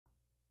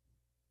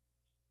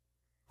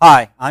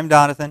Hi, I'm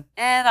Donathan.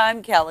 And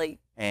I'm Kelly.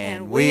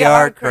 And we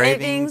are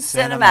Craving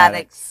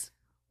Cinematics.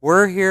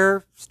 We're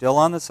here, still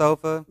on the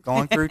sofa,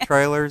 going through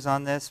trailers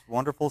on this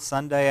wonderful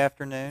Sunday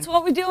afternoon. That's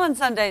what we do on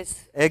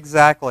Sundays.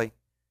 Exactly.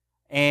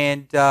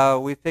 And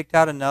we picked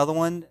out another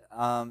one.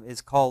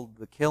 It's called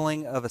The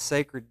Killing of a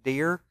Sacred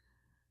Deer.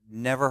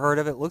 Never heard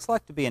of it. Looks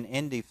like to be an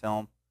indie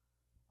film.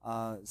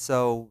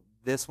 So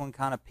this one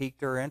kind of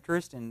piqued our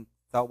interest and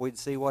thought we'd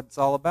see what it's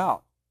all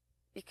about.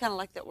 You kind of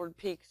like that word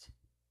peaked,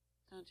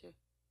 don't you?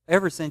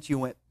 Ever since you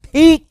went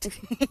peaked.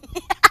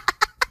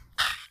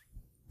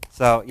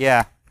 So,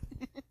 yeah.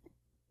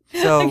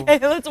 So, okay,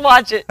 let's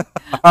watch it.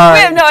 We right.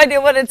 have no idea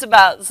what it's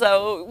about,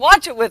 so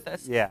watch it with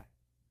us. Yeah.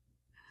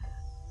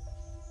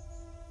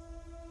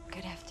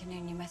 Good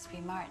afternoon. You must be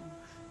Martin.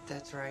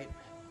 That's right.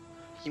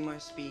 You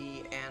must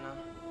be Anna.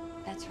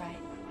 That's right.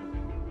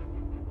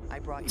 I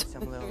brought you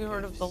some little Have you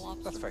heard of gifts. the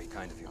lobster? That's very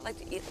kind of you. I like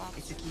to eat lobster.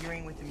 It's a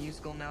keyring with a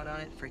musical note on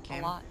it for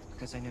Kim. A lot.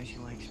 Because I know she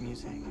likes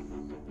music.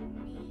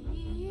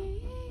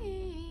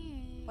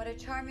 What a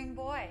charming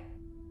boy.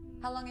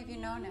 How long have you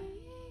known him?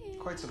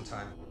 Quite some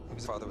time.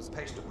 His father was a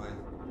patient of mine.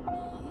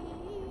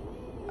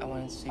 I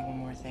wanted to say one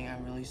more thing.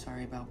 I'm really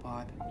sorry about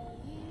Bob.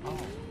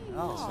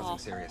 Oh, it's nothing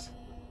serious.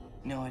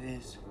 No, it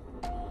is.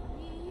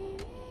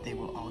 They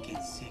will all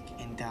get sick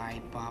and die.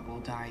 Bob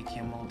will die.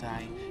 Kim will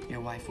die.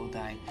 Your wife will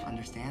die.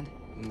 Understand?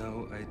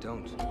 No, I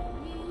don't.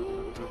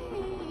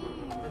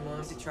 My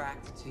mom's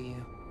attracted to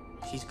you.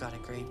 She's got a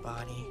great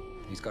body.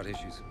 He's got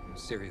issues,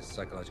 serious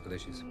psychological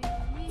issues.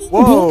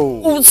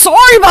 Whoa. Oh,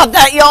 sorry about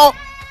that, y'all.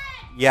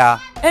 Yeah.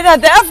 And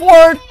that F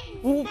word.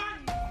 Ooh.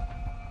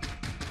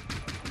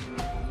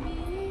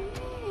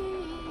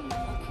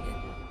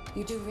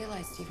 You do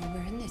realize, Stephen,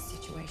 we're in this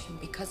situation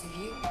because of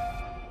you.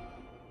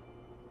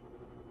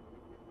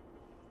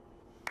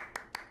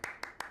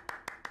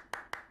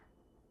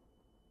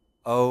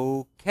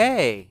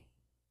 Okay.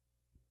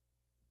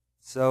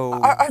 So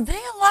Are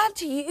they allowed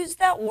to use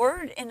that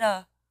word in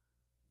a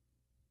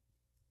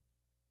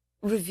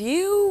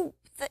review?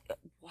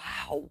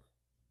 Wow.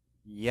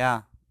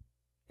 yeah.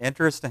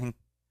 Interesting.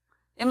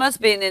 It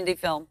must be an indie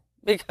film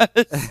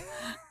because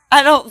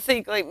I don't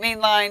think like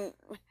mainline,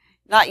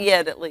 not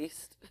yet at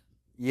least.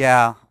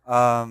 Yeah.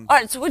 All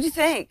right, so what do you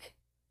think?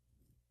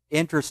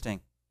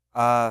 Interesting.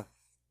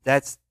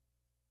 That's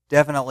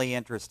definitely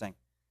interesting.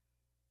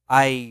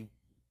 I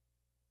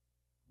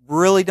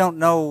really don't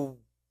know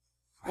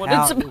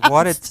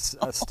what it's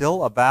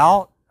still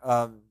about.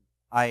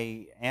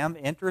 I am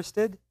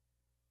interested.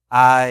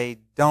 I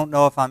don't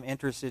know if I'm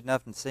interested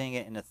enough in seeing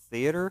it in a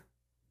theater,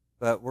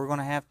 but we're going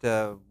to have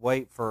to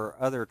wait for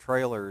other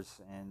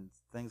trailers and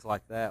things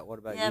like that. What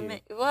about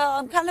you? Well,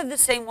 I'm kind of the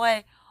same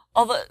way.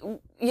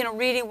 Although,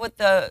 reading what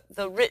the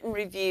written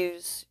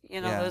reviews,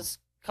 those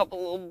couple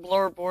little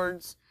blurb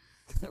words,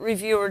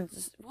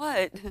 reviewers,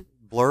 what?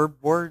 Blurb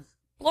words?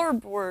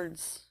 Blurb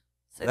words.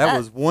 That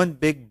was one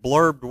big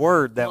blurbed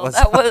word that was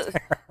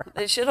there.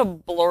 They should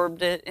have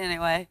blurbed it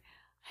anyway.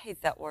 I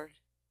hate that word.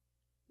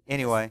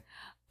 Anyway.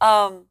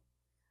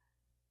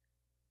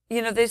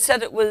 They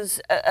said it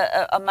was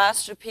a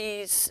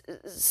masterpiece,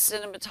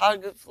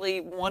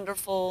 cinematographically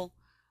wonderful,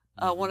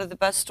 one of the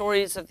best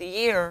stories of the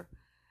year.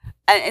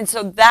 And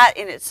so that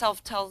in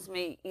itself tells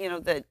me,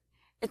 that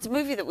it's a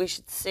movie that we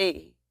should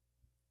see.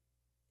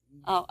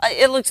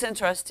 It looks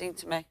interesting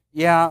to me.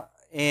 Yeah,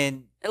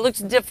 and it looks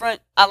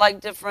different. I like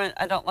different.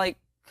 I don't like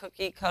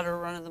cookie cutter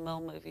run of the mill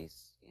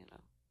movies.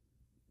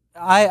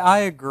 I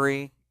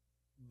agree,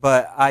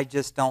 but I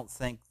just don't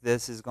think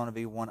this is going to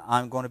be one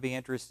I'm going to be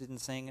interested in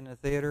seeing in the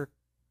theater.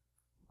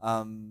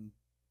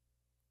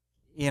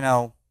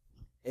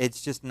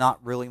 It's just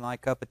not really my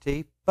cup of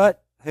tea.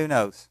 But who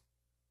knows?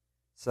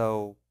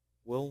 So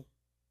You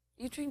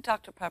drink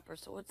Dr. Pepper,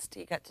 so what's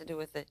tea got to do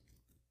with it?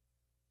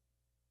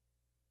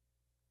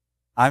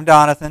 I'm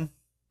Donathan.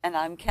 And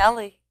I'm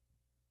Kelly.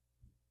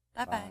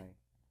 Bye-bye. Bye.